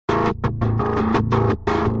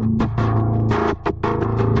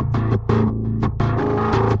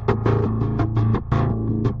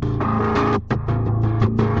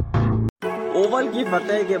मुगल की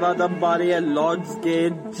फतेह के बाद अब बारी है लॉर्ड्स के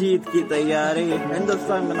जीत की तैयारी।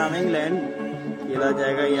 हिंदुस्तान बनाम इंग्लैंड खेला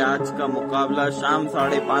जाएगा। ये आज का मुकाबला शाम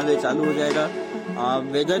 5:30 बजे चालू हो जाएगा।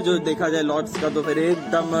 वेदर जो देखा जाए लॉर्ड्स का तो फिर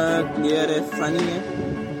एकदम क्लियर है, सनी है।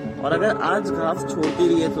 और अगर आज घास छोड़ती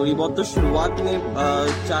रही है थोड़ी बहुत तो शुरुआत में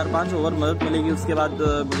 4-5 ओवर मदद मिलेगी। उसके बाद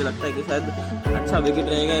मुझे लगता है कि शायद अच्छा विकेट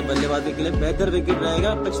रहेगा बल्लेबाजी के लिए, बेहतर विकेट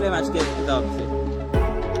रहेगा पिछले मैच के हिसाब से।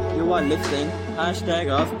 You are listening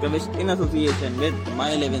 #AskKavish in association with My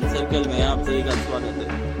 11 Circle में आप सभी का स्वागत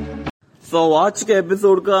है। So, आज के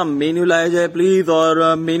एपिसोड का मेन्यू लाया जाए प्लीज। और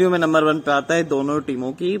मेन्यू में नंबर 1 पे आता है दोनों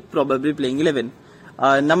टीमों की प्रोबेबली प्लेइंग 11।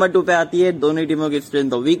 नंबर 2 पे आती है दोनों टीमों की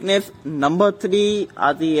स्ट्रेंथ और वीकनेस। नंबर 3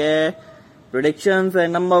 आती है predictions.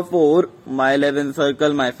 And number 4 My 11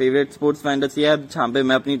 circle, my favourite sports fantasy है, जहाँ पे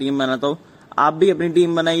मैं अपनी टीम बनाता हूँ। आप भी अपनी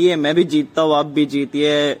टीम बनाइए, मैं भी जीतता हूँ, आप भी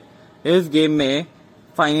जीतिए। इस गेम में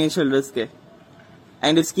फाइनेंशियल रिस्क है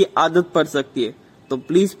एंड इसकी आदत पड़ सकती है, तो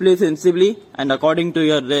please play sensibly and according to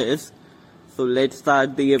your risk. So let's start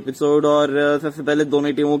the episode. और सबसे पहले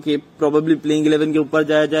दोनों टीमों की प्रोबेबली प्लेइंग 11 के ऊपर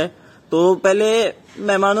जाया जाए तो पहले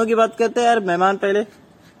मेहमानों की बात करते हैं यार। मेहमान पहले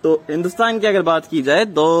तो हिंदुस्तान की अगर बात की जाए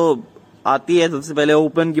तो आती है सबसे पहले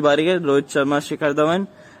ओपन की बारी है। Rohit Sharma, Shikhar Dhawan,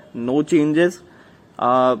 no changes.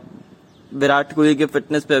 विराट कोहली के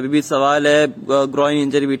फिटनेस पे अभी भी सवाल है, ग्रॉइन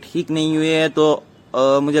इंजरी भी ठीक नहीं हुई है, तो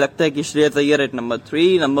मुझे लगता है कि Shreyas Iyer at number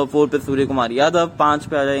 3। Number 4 पे सूर्य कुमार यादव। 5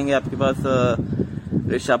 पे आ जाएंगे आपके पास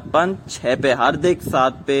ऋषभ पंत। 6 पे हार्दिक।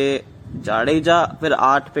 7 पे जाडेजा। फिर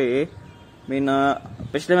 8 पे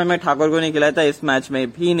पिछले मैच में ठाकुर को नहीं खिलाया था, इस मैच में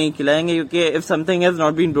भी नहीं खिलाएंगे क्योंकि if something has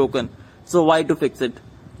not been broken so why to fix it.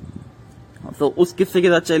 तो उस किस्से के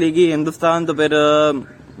साथ चलेगी हिंदुस्तान। तो फिर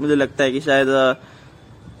मुझे लगता है कि शायद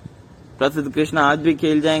प्रसिद्ध कृष्णा आज भी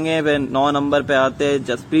खेल जाएंगे। फिर 9 नंबर पे आते हैं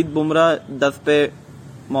जसप्रीत बुमराह। 10 पे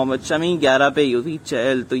मोहम्मद शमी। 11 पे युवी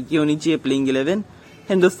चहल। तो ये होनी चाहिए प्लेइंग 11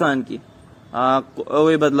 हिंदुस्तान की।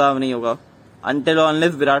 कोई बदलाव नहीं होगा अनटिल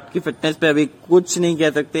अनलेस विराट की फिटनेस पे अभी कुछ नहीं कह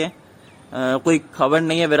सकते। कोई खबर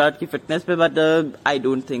नहीं है विराट की फिटनेस पे, but I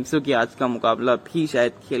don't think so कि आज का मुकाबला भी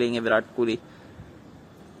शायद खेलेंगे विराट कोहली।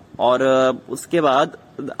 और उसके बाद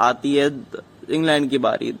आती है इंग्लैंड की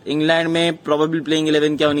बारी। इंग्लैंड में प्रोबेबली प्लेइंग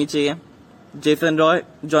 11 क्या होनी चाहिए? जेसन रॉय,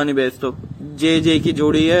 जॉनी बेस्टो, जे की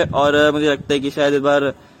जोड़ी है और मुझे लगता है कि शायद इस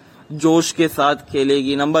बार जोश के साथ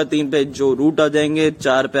खेलेगी। नंबर 3 पे जो रूट आ जाएंगे।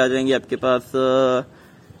 4 पे आ जाएंगे आपके पास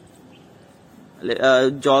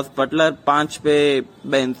जॉस बटलर। 5 पे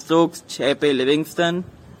बेन स्टोक्स। 6 पे लिविंगस्टन।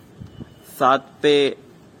 7 पे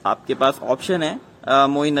आपके पास ऑप्शन है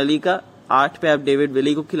मोइन अली का। 8 पे आप डेविड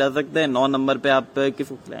विली को खिला सकते हैं। 9 नंबर पे आप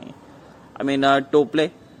किसको खिलाएंगे? आई मीन टोपले।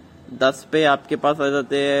 10 पे आपके पास आ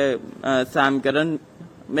जाते हैं सैम करन।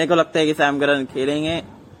 मेरे को लगता है कि सैम करन खेलेंगे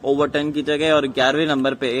ओवरटन की जगह। और 11वें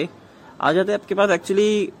नंबर पे आ जाते हैं आपके पास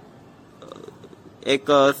एक्चुअली एक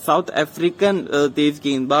साउथ अफ्रीकन तेज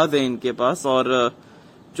गेंदबाज है इनके पास, और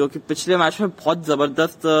जो कि पिछले मैच में बहुत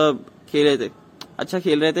जबरदस्त खेले थे, अच्छा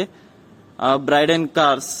खेल रहे थे। ब्राइडन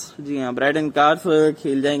कार्स, जी हाँ ब्राइडन कार्स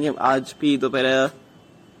खेल जाएंगे आज भी। तो फिर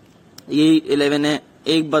ये 11 है।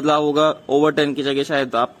 एक बदलाव होगा, ओवरटन की जगह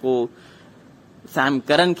शायद आपको सैम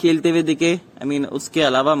करन खेलते हुए दिखे। आई मीन उसके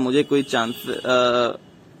अलावा मुझे कोई चांस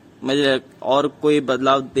मुझे और कोई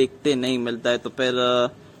बदलाव देखते नहीं मिलता है। तो फिर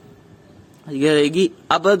ये रहेगी।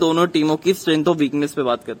 अब दोनों टीमों की स्ट्रेंथ और वीकनेस पे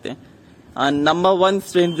बात करते हैं। नंबर 1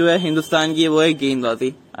 स्ट्रेंथ जो है हिंदुस्तान की वो है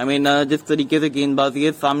गेंदबाजी। आई मीन जिस तरीके से गेंदबाजी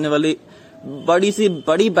है, सामने वाली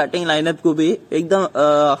बड़ी बैटिंग लाइनअप को भी एकदम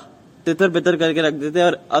तितर बितर करके रख देते हैं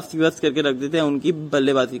और अस्त व्यस्त करके रख देते हैं उनकी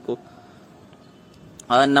बल्लेबाजी को।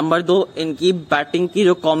 नंबर 2 इनकी बैटिंग की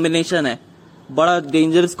जो कॉम्बिनेशन है, बड़ा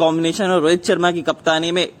डेंजरस कॉम्बिनेशन। और रोहित शर्मा की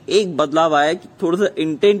कप्तानी में एक बदलाव आया कि थोड़ा सा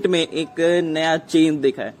इंटेंट में एक नया चेंज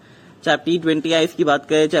दिखा है। चाहे T20 आइस की बात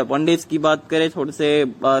करें, चाहे वनडेज की बात करें, थोड़े से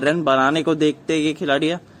रन बनाने को देखते ये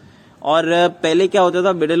खिलाड़ियां। और पहले क्या होता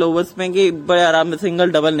था मिडिल ओवर्स में कि बड़े आराम में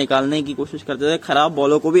सिंगल डबल निकालने की कोशिश करते थे, खराब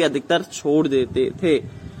बॉलों को भी अधिकतर छोड़ देते थे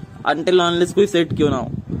अनटिल अनलेस कोई सेट क्यों ना हो।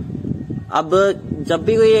 अब जब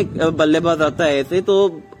भी कोई एक बल्लेबाज आता है ऐसे,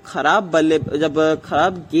 तो जब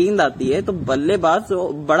खराब गेंद आती है तो बल्लेबाज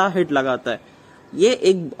बड़ा हिट लगाता है। ये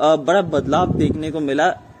एक बड़ा बदलाव देखने को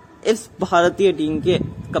मिला इस भारतीय टीम के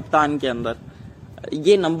कप्तान के अंदर।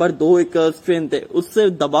 ये नंबर 2 एक स्ट्रेंथ है, उससे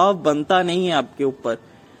दबाव बनता नहीं है आपके ऊपर।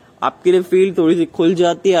 आपके लिए फील्ड थोड़ी सी खुल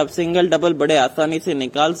जाती है, आप सिंगल डबल बड़े आसानी से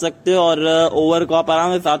निकाल सकते हो और ओवर को आप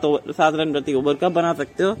आराम से 7 रन प्रति ओवर का बना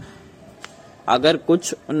सकते हो। अगर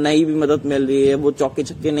कुछ नई भी मदद मिल रही है, वो चौके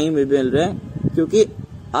छक्के नहीं भी मिल रहे हैं, क्योंकि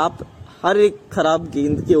आप हर एक खराब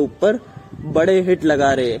गेंद के ऊपर बड़े हिट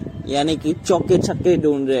लगा रहे हैं, यानी कि चौके छक्के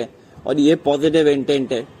ढूंढ रहे हैं। और ये पॉजिटिव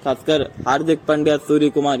इंटेंट है, खासकर हार्दिक पांड्या, सूर्य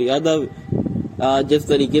कुमार यादव, जिस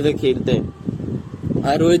तरीके से खेलते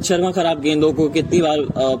हैं। रोहित शर्मा खराब गेंदों को कितनी बार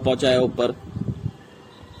पहुंचाया ऊपर,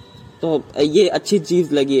 तो ये अच्छी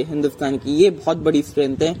चीज लगी है हिंदुस्तान की, ये बहुत बड़ी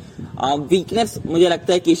स्ट्रेंथ है। वीकनेस मुझे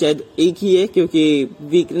लगता है कि शायद एक ही है, क्योंकि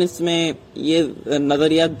वीकनेस में ये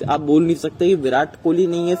नजरिया आप बोल नहीं सकते कि विराट कोहली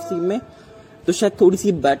नहीं है इस टीम में, तो शायद थोड़ी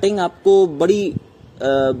सी बैटिंग आपको बड़ी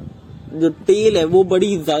जो टेल है वो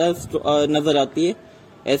बड़ी ज्यादा नजर आती है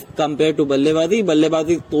एज कम्पेयर टू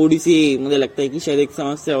बल्लेबाजी थोड़ी सी मुझे लगता है कि शायद एक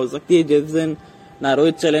समस्या हो सकती है। जिस दिन ना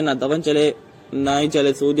रोहित चले, ना धवन चले, ना ही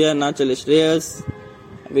चले सूर्या, ना चले श्रेयस,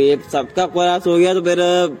 ये सबका कोलैप्स हो गया तो फिर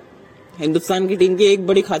हिंदुस्तान की टीम की एक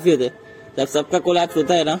बड़ी खासियत है, जब सबका कोलैप्स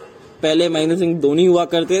होता है ना, पहले महेंद्र सिंह धोनी हुआ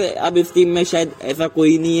करते थे, अब इस टीम में शायद ऐसा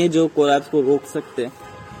कोई नहीं है जो कोलैप्स को रोक सकते।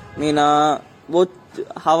 मीना वो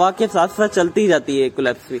हवा के साथ साथ चलती जाती है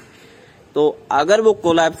कोलैप्स भी, तो अगर वो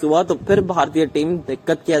कोलैप्स हुआ तो फिर भारतीय टीम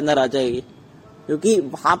दिक्कत के अंदर आ जाएगी, क्योंकि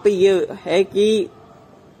वहां पे ये है कि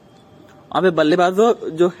वहां पे बल्लेबाजों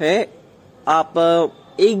जो है आप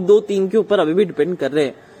 1 2 3 के ऊपर अभी भी डिपेंड कर रहे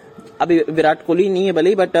हैं। अभी विराट कोहली नहीं है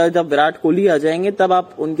भले, बट जब विराट कोहली आ जाएंगे तब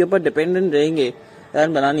आप उनके ऊपर डिपेंडेंट रहेंगे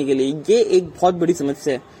रन बनाने के लिए। ये एक बहुत बड़ी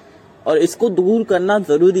समस्या है और इसको दूर करना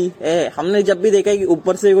जरूरी है। हमने जब भी देखा है कि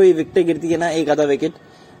ऊपर से कोई विकेट गिरती है ना, एक आधा विकेट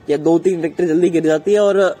या 2-3 विकेट जल्दी गिर जाती है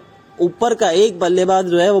और ऊपर का एक बल्लेबाज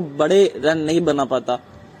जो है वो बड़े रन नहीं बना पाता,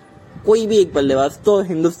 कोई भी एक बल्लेबाज, तो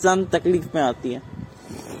हिंदुस्तान तकलीफ में आती है,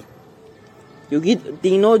 क्योंकि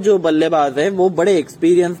तीनों जो बल्लेबाज है वो बड़े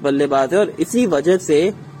एक्सपीरियंस बल्लेबाज है और इसी वजह से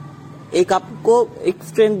एक आपको एक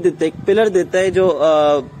स्ट्रेंथ देता है, एक पिलर देता है जो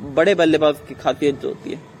बड़े बल्लेबाज की खासियत जो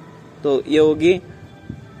होती है। तो ये होगी।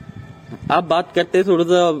 आप बात करते हैं थोड़ा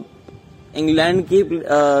सा इंग्लैंड की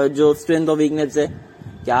जो स्ट्रेंथ और वीकनेस है।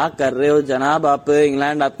 क्या कर रहे हो जनाब आप,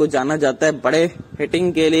 इंग्लैंड आपको जाना जाता है बड़े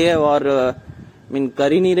हिटिंग के लिए और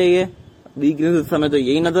कर ही नहीं रही है। वीकनेस इस समय तो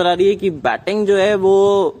यही नजर आ रही है कि बैटिंग जो है वो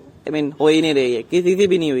हो ही नहीं रही है, किसी से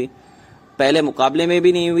भी नहीं हुई, पहले मुकाबले में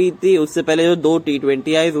भी नहीं हुई थी, उससे पहले जो 2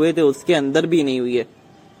 T20 हुए थे उसके अंदर भी नहीं हुई है।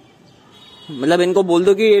 मतलब इनको बोल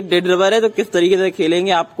दो कि डेड रबर है तो किस तरीके से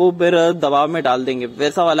खेलेंगे, आपको फिर दबाव में डाल देंगे,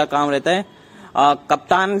 वैसा वाला काम रहता है।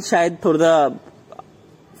 कप्तान शायद थोड़ा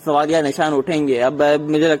सवालिया निशान उठेंगे। अब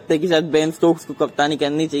मुझे लगता है कि शायद बेन स्टोक्स को कप्तानी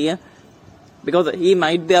करनी चाहिए, because he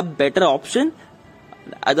might be a better option.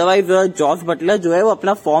 Otherwise Jos Buttler जो है वो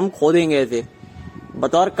अपना फॉर्म खो देंगे ऐसे,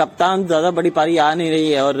 बतौर कप्तान ज्यादा बड़ी पारी आ नहीं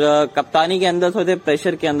रही है और कप्तानी के अंदर थोड़े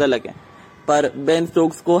प्रेशर के अंदर लगे, पर बेन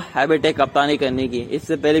स्टोक्स को हैबिट है कप्तानी करने की,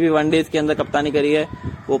 इससे पहले भी वनडेज के अंदर कप्तानी करी है।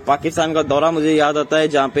 वो पाकिस्तान का दौरा मुझे याद आता है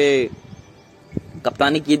जहां पे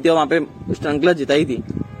कप्तानी की थी और वहां पे श्रृंखला जिताई थी,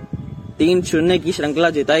 3-0 की श्रृंखला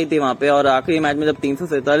जिताई थी वहां पे, और आखिरी मैच में जब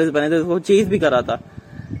 347 बने थे तो वो चीज भी करा था।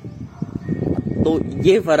 तो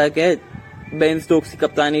ये फर्क है बेन स्टोक्स की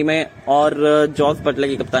कप्तानी में और जॉस बटलर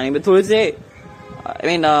की कप्तानी में। थोड़े से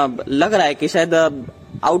लग रहा है कि शायद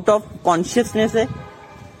आउट ऑफ कॉन्शियसनेस है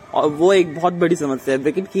और वो एक बहुत बड़ी समस्या है।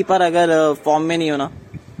 विकेट कीपर अगर फॉर्म में नहीं होना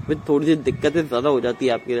फिर थोड़ी सी दिक्कतें ज्यादा हो जाती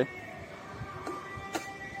है आपके लिए।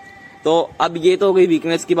 तो अब ये तो हो गई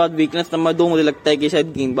वीकनेस की बात। वीकनेस नंबर 2 मुझे लगता है कि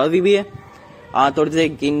शायद गेंदबाजी भी है। थोड़ी सी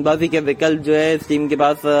गेंदबाजी के विकल्प जो है इस टीम के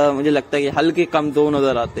पास मुझे लगता है कि हल्के कमजोर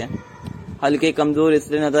नजर आते हैं। हल्के कमजोर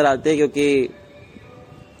इसलिए नजर आते हैं क्योंकि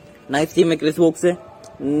ना इस टीम में क्रिस वोक्स है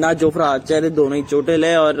ना जोफ्रा आर्चर है, दोनों ही चोटिल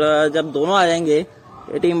है और जब दोनों आ जाएंगे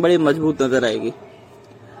ये टीम बड़ी मजबूत नजर आएगी।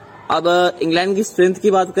 अब इंग्लैंड की स्ट्रेंथ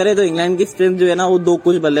की बात करें तो इंग्लैंड की स्ट्रेंथ जो है ना वो 2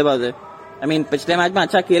 कुछ बल्लेबाज है। पिछले मैच में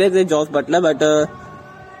अच्छा खेले थे जॉस बटलर, बट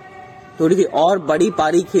थोड़ी सी और बड़ी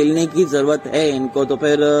पारी खेलने की जरूरत है इनको। तो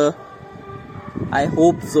फिर आई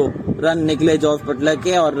होप सो रन निकले जॉस बटलर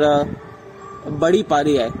के और बड़ी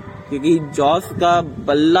पारी आए, क्योंकि जॉस का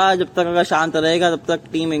बल्ला जब तक अगर शांत रहेगा तब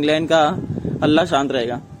तक टीम इंग्लैंड का हल्ला शांत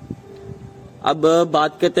रहेगा। अब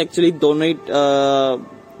बात करते एक्चुअली दोनों ही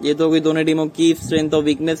ये तो हुई दोनों टीमों की स्ट्रेंथ और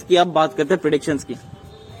वीकनेस की। अब बात करते हैं प्रेडिक्शंस की।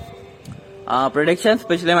 प्रेडिक्शंस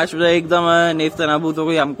पिछले मैच में एकदम नेस्त नाबूद हो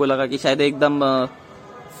गई। हमको लगा कि शायद एकदम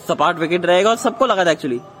सपाट विकेट रहेगा और सबको लगा था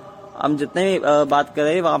एक्चुअली, हम जितने बात कर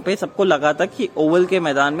रहे हैं वहां पे सबको लगा था कि ओवल के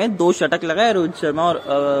मैदान में 2 शतक लगाए रोहित शर्मा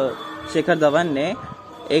और शिखर धवन ने,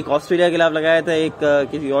 एक ऑस्ट्रेलिया के खिलाफ लगाया था, एक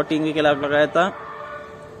किसी और टीम के खिलाफ लगाया था,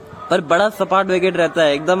 पर बड़ा सपाट विकेट रहता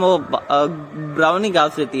है, एकदम वो ब्राउनी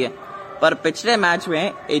घास रहती है। पर पिछले मैच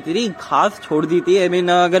में इतनी घास छोड़ दी थी,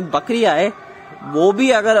 अगर बकरी आए वो भी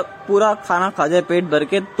अगर पूरा खाना खा जाए पेट भर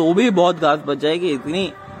के तो भी बहुत घास बच जाएगी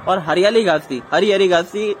इतनी, और हरियाली घास थी, हरी घास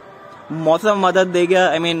थी। मौसम मदद दे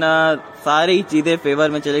गया, सारी चीजें फेवर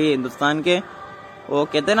में चलेगी हिंदुस्तान के। वो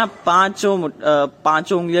कहते हैं ना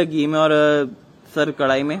पांचों उंगलियां घी में और सर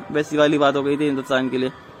कढ़ाई में, वैसी वाली बात हो गई थी हिंदुस्तान के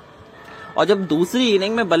लिए। और जब दूसरी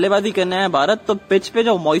इनिंग में बल्लेबाजी करने आया भारत तो पिच पे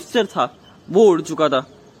जो मॉइस्चर था वो उड़ चुका था,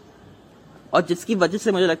 और जिसकी वजह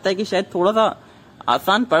से मुझे लगता है कि शायद थोड़ा सा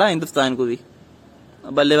आसान पड़ा हिंदुस्तान को भी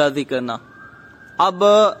बल्लेबाजी करना। अब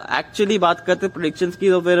एक्चुअली बात करते प्रेडिक्शंस की,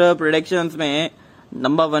 तो फिर प्रेडिक्शंस में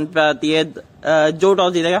नंबर 1 पे आती है जो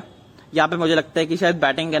टॉस जीतेगा। यहाँ पे मुझे लगता है कि शायद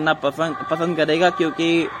बैटिंग करना पसंद करेगा,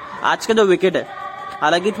 क्योंकि आज का जो विकेट है,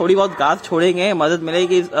 हालांकि थोड़ी बहुत घास छोड़ेंगे, मदद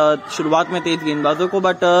मिलेगी शुरुआत में तेज गेंदबाजों को,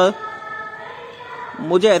 बट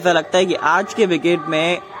मुझे ऐसा लगता है कि आज के विकेट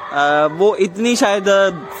में वो इतनी शायद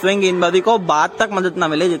स्विंग गेंदबाजी को बाद तक मदद ना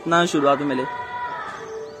मिले जितना शुरुआत में मिले।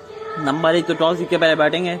 नंबर 1 तो टॉस जीत के पहले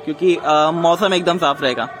बैटिंग है, क्योंकि मौसम एकदम साफ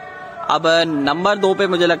रहेगा। अब नंबर 2 पे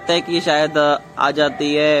मुझे लगता है कि शायद आ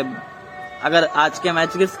जाती है, अगर आज के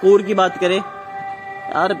मैच के स्कोर की बात करें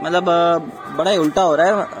यार, मतलब बड़ा ही उल्टा हो रहा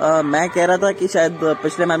है। मैं कह रहा था कि शायद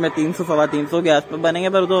पिछले मैच में 300 सवा 300 के आसपास बनेंगे,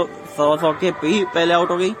 पर तो 100 के पहले आउट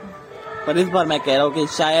हो गई। पर इस बार मैं कह रहा हूँ कि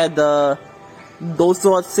शायद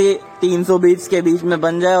 280 320 के बीच में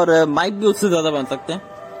बन जाए, और माइट भी उससे ज्यादा बन सकते हैं,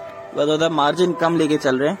 बस मार्जिन कम लेके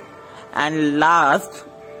चल रहे हैं। And last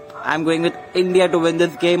I am going with India to win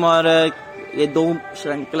this game, और ये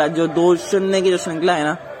 2-0 की जो श्रृंखला है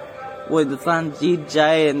ना, वो हिंदुस्तान जीत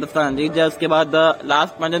जाए, उसके बाद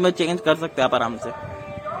लास्ट मैच में चेंज कर सकते हैं आप आराम से।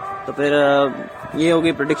 तो फिर ये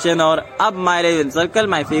होगी प्रेडिक्शन। और अब my eleven circle,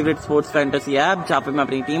 my favourite sports fantasy app, जहाँ पे मैं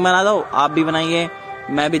अपनी टीम बनाता हूँ। आप भी बनाइए,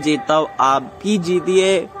 मैं भी जीतता हूँ, आप भी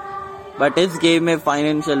जीतिए, बट इस गेम में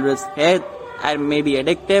फाइनेंशियल रिस्क है एंड मे बी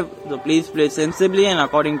एडिक्टिव, तो please play sensibly and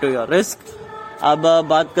according to your risk. अब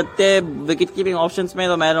बात करते हैं विकेट कीपिंग ऑप्शंस में,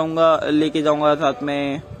 तो मैं लेके जाऊंगा साथ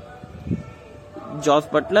में जॉस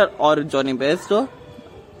बटलर और जॉनी बेस्टो।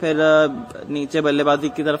 फिर नीचे बल्लेबाजी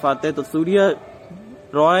की तरफ आते हैं तो सूर्य,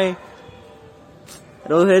 रॉय,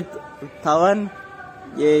 रोहित, धवन,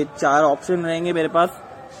 ये 4 ऑप्शन रहेंगे मेरे पास।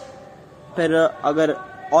 फिर अगर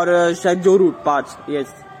और शायद जो रूट 5,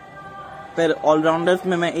 यस। फिर ऑलराउंडर्स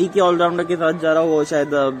में मैं एक ही ऑलराउंडर के साथ जा रहा हूँ, वो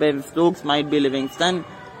शायद Ben Stokes, might be Livingstone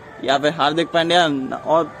या फिर हार्दिक पांड्या।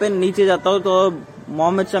 और फिर नीचे जाता हूँ तो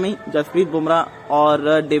मोहम्मद शमी, जसप्रीत बुमराह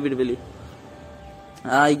और डेविड विली।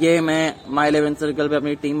 ये मैं माय 11 सर्कल पे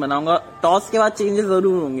अपनी टीम बनाऊंगा। टॉस के बाद चेंजेस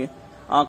जरूर होंगे,